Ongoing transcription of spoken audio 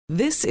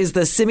This is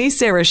the Simi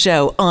Sara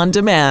Show on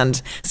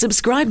demand.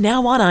 Subscribe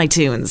now on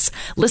iTunes.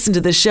 Listen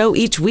to the show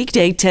each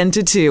weekday 10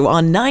 to 2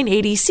 on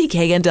 980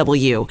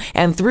 CKNW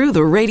and through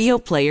the Radio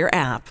Player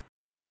app.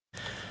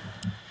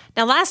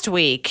 Now, last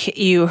week,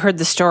 you heard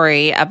the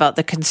story about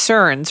the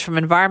concerns from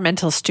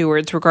environmental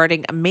stewards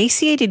regarding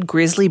emaciated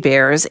grizzly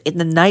bears in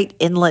the Knight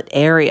Inlet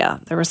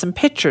area. There were some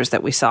pictures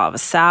that we saw of a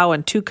sow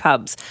and two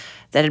cubs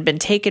that had been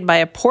taken by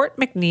a Port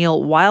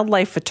McNeill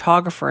wildlife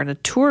photographer and a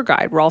tour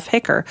guide, Rolf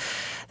Hicker,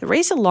 that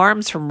raised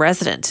alarms from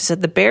residents who said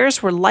the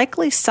bears were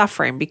likely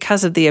suffering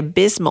because of the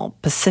abysmal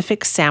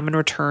Pacific salmon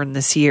return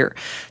this year.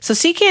 So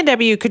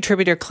CKNW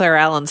contributor Claire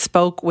Allen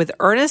spoke with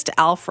Ernest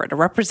Alfred, a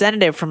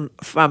representative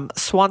from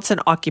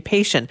Swanson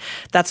Occupation.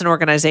 That's an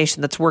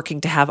organization that's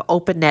working to have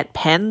open net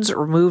pens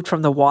removed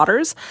from the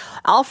waters.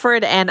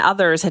 Alfred and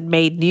others had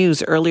made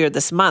news earlier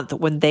this month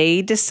when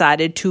they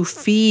decided to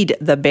feed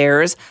the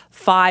bears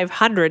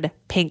 500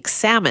 pink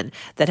salmon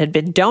that had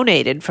been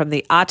donated from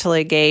the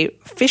Atelier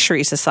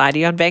Fishery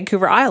Society on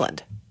Vancouver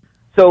Island.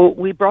 So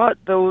we brought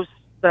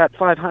that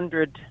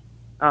 500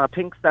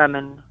 pink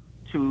salmon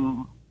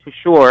to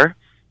shore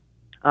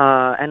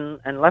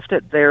and left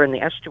it there in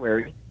the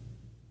estuary.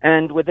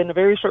 And within a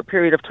very short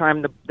period of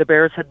time, the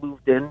bears had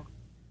moved in,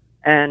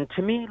 and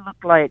to me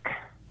looked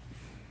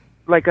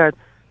like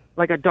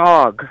a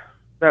dog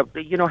that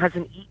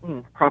hasn't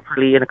eaten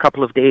properly in a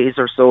couple of days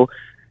or so,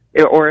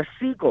 or a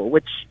seagull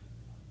which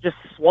just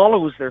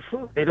swallows their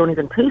food. They don't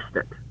even taste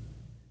it.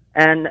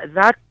 And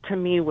that, to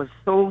me, was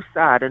so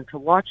sad. And to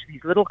watch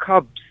these little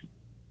cubs,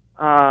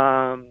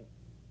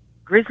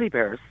 grizzly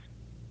bears,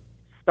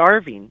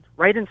 starving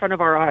right in front of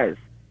our eyes.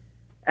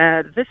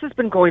 This has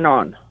been going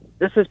on.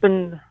 This has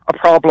been a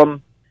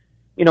problem,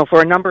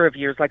 for a number of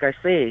years. Like I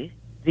say,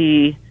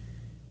 the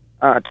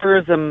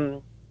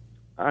tourism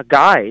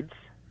guides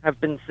have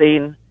been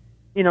saying,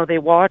 they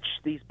watch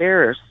these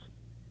bears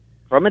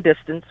from a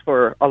distance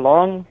for a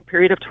long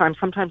period of time,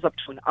 sometimes up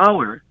to an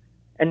hour,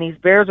 and these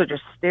bears are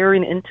just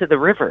staring into the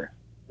river,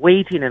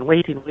 waiting and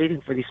waiting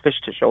for these fish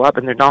to show up,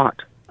 and they're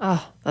not.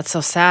 Oh, that's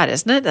so sad,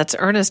 isn't it? That's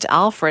Ernest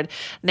Alfred.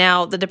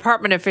 Now, the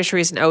Department of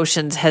Fisheries and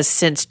Oceans has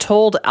since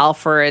told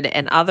Alfred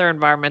and other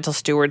environmental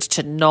stewards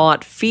to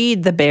not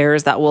feed the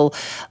bears. That will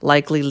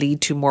likely lead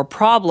to more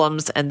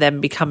problems and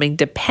them becoming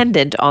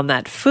dependent on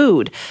that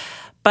food.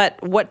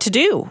 But what to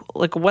do?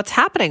 What's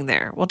happening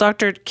there? Well,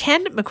 Dr.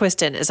 Ken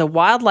McQuiston is a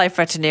wildlife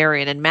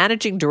veterinarian and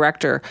managing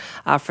director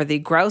for the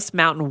Grouse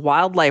Mountain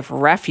Wildlife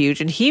Refuge.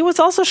 And he was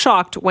also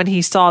shocked when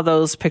he saw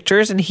those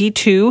pictures. And he,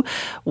 too,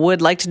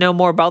 would like to know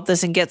more about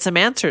this and get some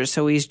answers.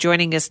 So he's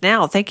joining us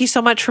now. Thank you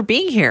so much for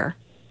being here.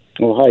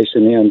 Well, hi,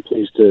 Cindy. I'm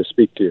pleased to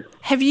speak to you.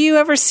 Have you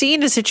ever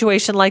seen a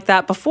situation like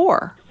that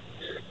before?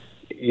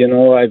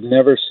 I've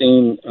never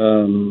seen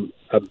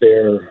a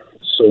bear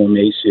so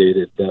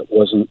emaciated that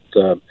wasn't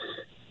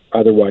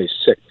otherwise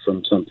sick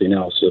from something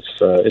else.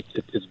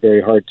 It's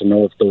very hard to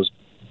know if those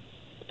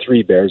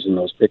three bears in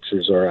those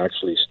pictures are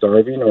actually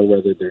starving or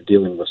whether they're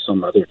dealing with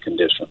some other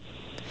condition.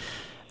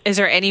 Is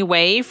there any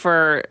way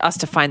for us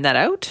to find that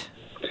out?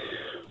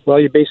 Well,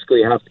 you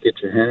basically have to get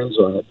your hands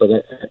on it. But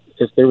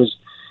if there was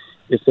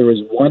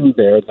one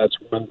bear, that's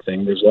one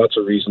thing. There's lots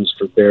of reasons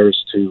for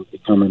bears to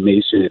become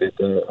emaciated.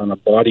 On a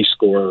body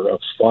score of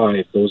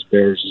 5, those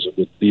bears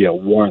would be a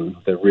 1.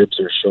 The ribs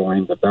are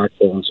showing, the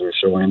backbones are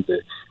showing,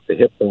 the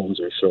hip bones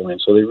are showing.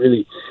 So they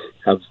really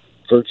have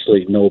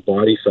virtually no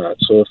body fat.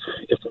 So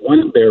if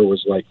one bear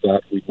was like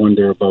that, we'd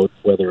wonder about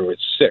whether it was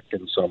sick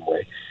in some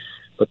way.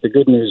 But the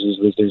good news is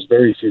that there's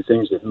very few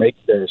things that make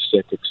bears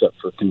sick except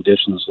for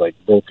conditions like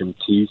broken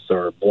teeth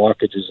or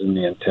blockages in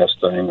the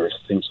intestine or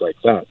things like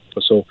that.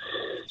 So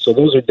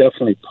those are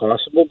definitely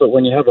possible. But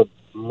when you have a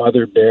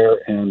mother bear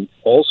and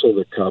also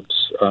the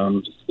cubs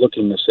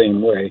looking the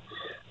same way,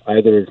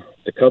 either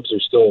the cubs are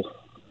still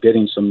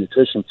getting some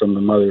nutrition from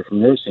the mother from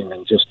nursing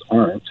and just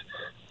aren't,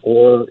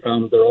 or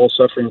they're all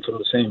suffering from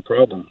the same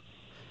problem.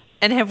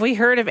 And have we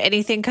heard of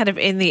anything kind of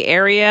in the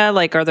area?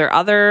 Are there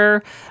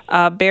other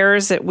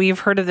bears that we've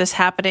heard of this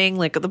happening?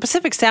 The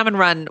Pacific Salmon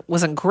Run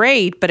wasn't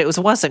great, but it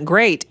wasn't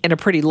great in a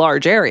pretty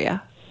large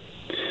area.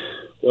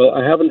 Well,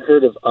 I haven't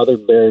heard of other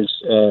bears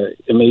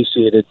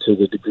emaciated to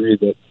the degree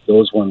that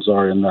those ones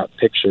are in that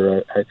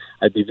picture.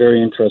 I'd be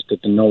very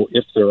interested to know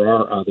if there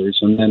are others,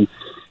 and then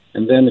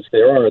if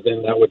there are,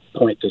 then that would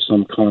point to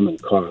some common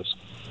cause.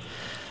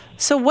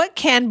 So what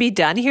can be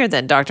done here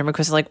then, Dr.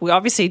 McQuiston? We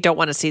obviously don't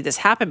want to see this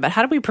happen, but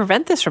how do we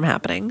prevent this from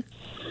happening?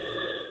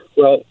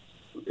 Well,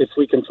 if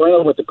we can find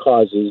out what the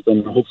cause is,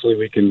 then hopefully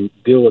we can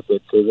deal with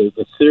it.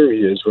 The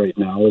theory is right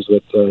now is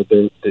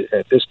that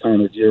at this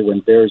time of year when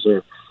bears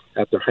are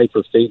at their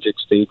hyperphagic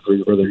state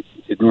where they're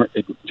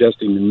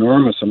ingesting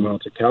enormous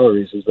amounts of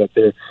calories, is that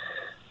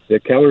the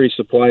calorie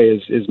supply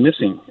is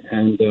missing.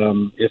 And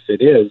if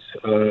it is,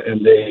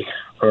 and they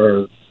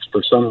are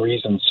for some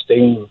reason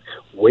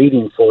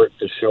waiting for it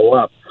to show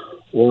up,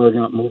 or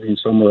not moving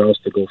somewhere else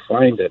to go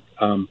find it,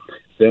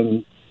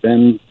 then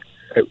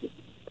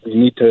we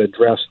need to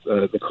address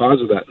the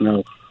cause of that.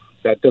 Now,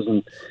 that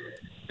doesn't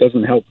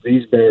doesn't help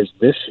these bears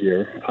this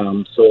year.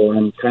 So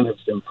I'm kind of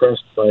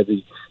impressed by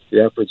the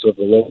efforts of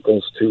the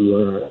locals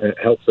to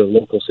help the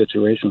local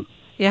situation.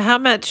 Yeah, how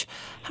much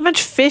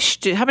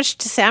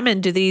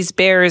salmon do these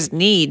bears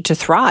need to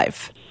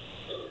thrive?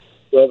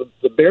 Well,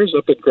 the bears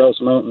up at Grouse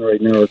Mountain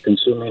right now are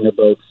consuming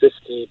about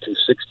 50 to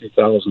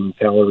 60,000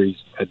 calories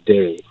a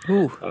day.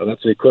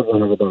 That's the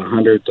equivalent of about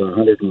 100 to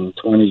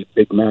 120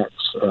 Big Macs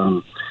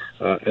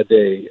a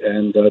day,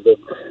 and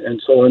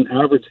so on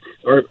average,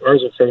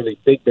 ours are fairly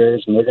big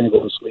bears, and they're going to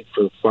go to sleep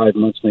for 5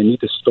 months, and they need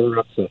to store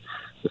up the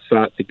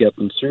fat to get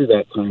them through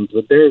that time.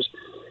 The bears,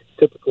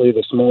 typically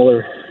the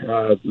smaller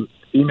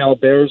female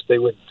bears, they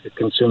would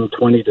consume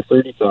 20 to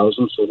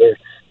 30,000, so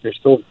they're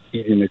still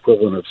eating the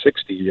equivalent of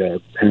 60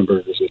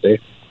 hamburgers a day.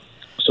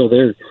 So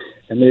they're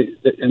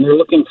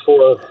looking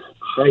for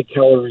high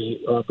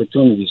calorie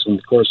opportunities, and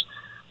of course,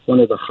 one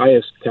of the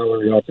highest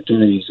calorie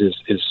opportunities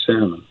is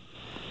salmon.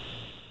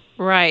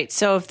 Right.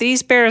 So if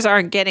these bears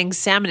aren't getting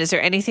salmon, is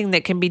there anything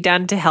that can be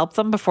done to help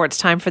them before it's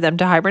time for them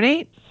to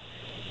hibernate?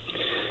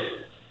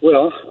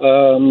 Well,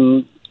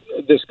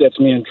 this gets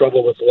me in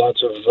trouble with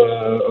lots of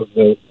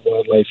the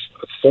wildlife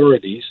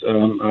authorities.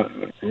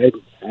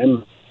 I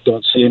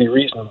don't see any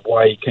reason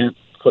why you can't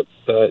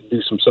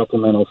do some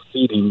supplemental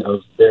feeding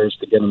of bears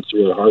to get them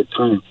through a hard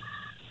time.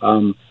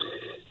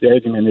 The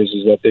argument is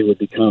that they would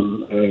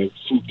become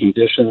food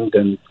conditioned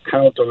and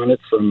count on it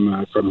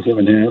from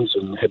human hands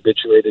and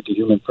habituated to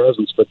human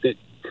presence. But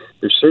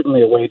there's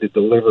certainly a way to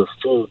deliver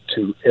food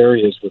to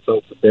areas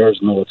without the bears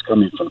know it's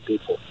coming from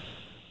people.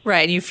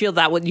 Right, and you feel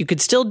that you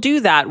could still do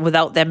that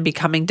without them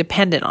becoming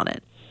dependent on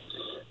it.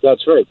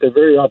 That's right. They're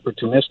very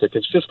opportunistic.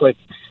 It's just like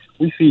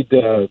we feed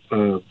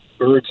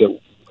birds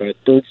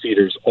at bird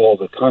feeders all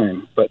the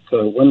time. But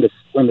when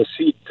the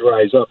seed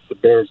dries up, the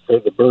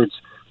birds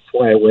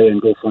fly away and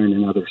go find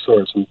another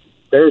source. And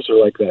bears are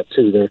like that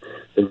too.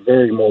 They're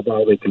very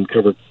mobile. They can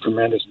cover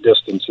tremendous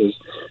distances.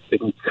 They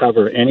can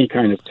cover any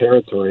kind of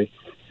territory,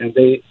 and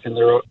they're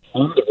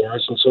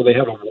omnivores, and so they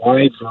have a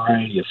wide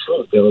variety of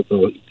food.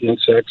 They'll eat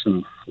insects,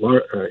 and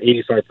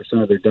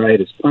 85% of their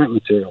diet is plant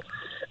material.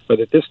 But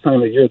at this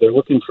time of year, they're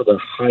looking for the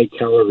high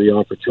calorie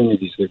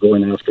opportunities. They're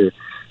going after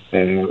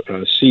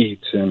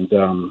seeds, and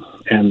on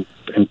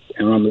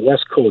the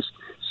West Coast,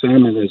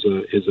 salmon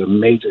is a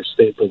major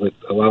staple that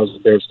allows the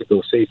bears to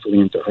go safely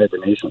into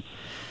hibernation.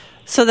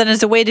 So then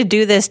is a way to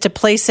do this to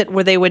place it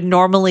where they would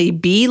normally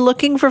be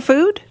looking for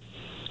food?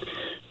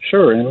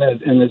 Sure, and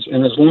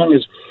as long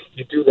as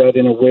you do that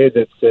in a way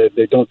that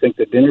they don't think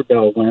the dinner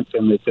bell went,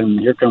 and then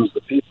here comes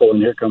the people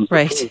and here comes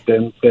the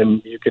food,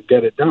 then you could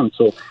get it done.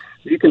 So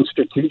you can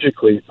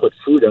strategically put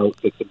food out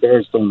that the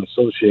bears don't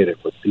associate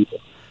it with people.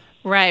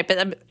 Right,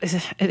 but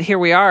here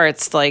we are.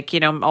 It's like,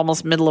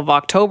 almost middle of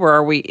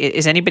October.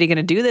 Is anybody going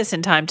to do this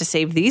in time to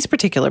save these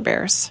particular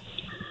bears?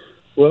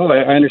 Well, I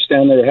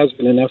understand there has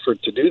been an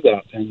effort to do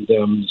that,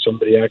 and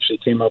somebody actually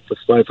came up with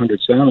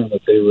 500 salmon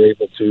that they were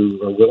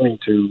willing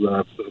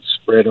to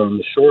spread on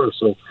the shore.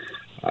 So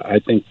I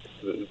think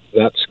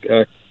that's,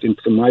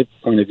 from my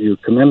point of view,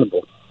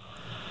 commendable.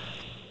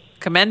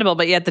 Commendable,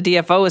 but yet the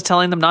DFO is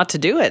telling them not to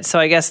do it. So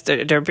I guess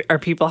are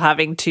people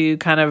having to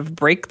kind of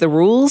break the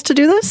rules to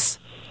do this?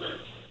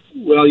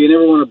 Well, you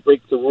never want to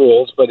break the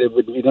rules, but it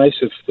would be nice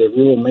if the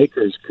rule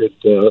makers could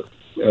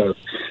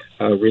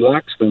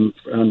relax them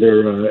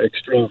under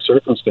extreme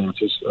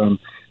circumstances.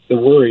 The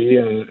worry,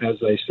 as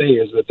I say,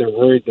 is that they're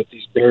worried that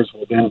these bears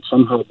will then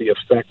somehow be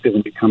affected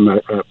and become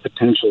a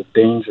potential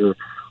danger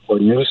or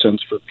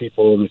nuisance for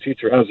people in the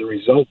future as a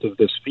result of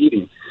this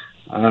feeding.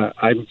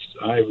 I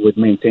would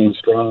maintain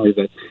strongly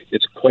that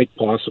it's quite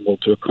possible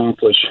to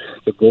accomplish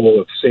the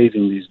goal of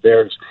saving these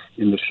bears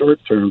in the short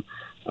term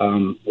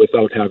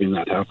without having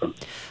that happen.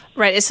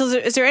 Right. So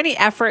is there any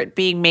effort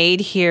being made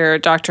here,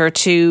 Doctor,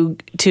 to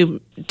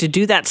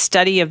do that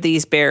study of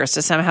these bears,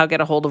 to somehow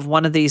get a hold of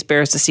one of these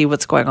bears to see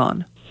what's going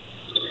on?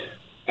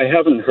 I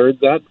haven't heard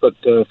that, but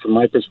from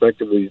my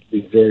perspective, we'd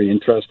be very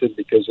interested,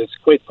 because it's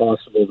quite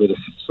possible that if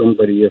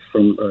somebody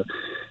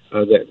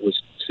that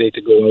was, say,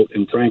 to go out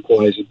and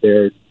tranquilize a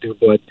bear, do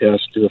blood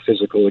tests, do a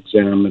physical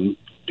exam, and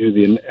do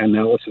the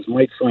analysis,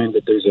 might find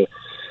that there's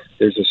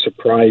a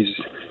surprise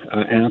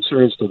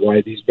answer as to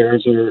why these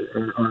bears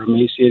are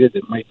emaciated.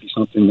 It might be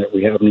something that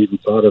we haven't even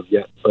thought of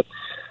yet. But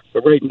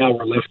right now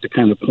we're left to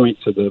kind of point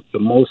to the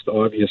most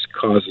obvious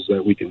causes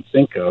that we can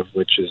think of,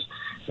 which is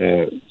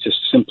just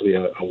simply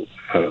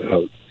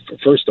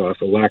first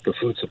off, a lack of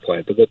food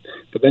supply. But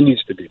that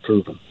needs to be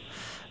proven.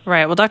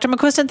 Right. Well, Dr.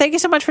 McQuiston, thank you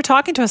so much for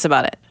talking to us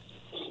about it.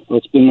 Well,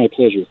 it's been my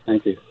pleasure.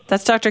 Thank you.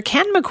 That's Dr.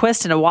 Ken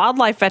McQuiston, a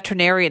wildlife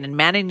veterinarian and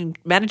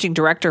managing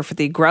director for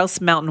the Grouse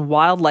Mountain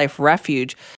Wildlife Refuge.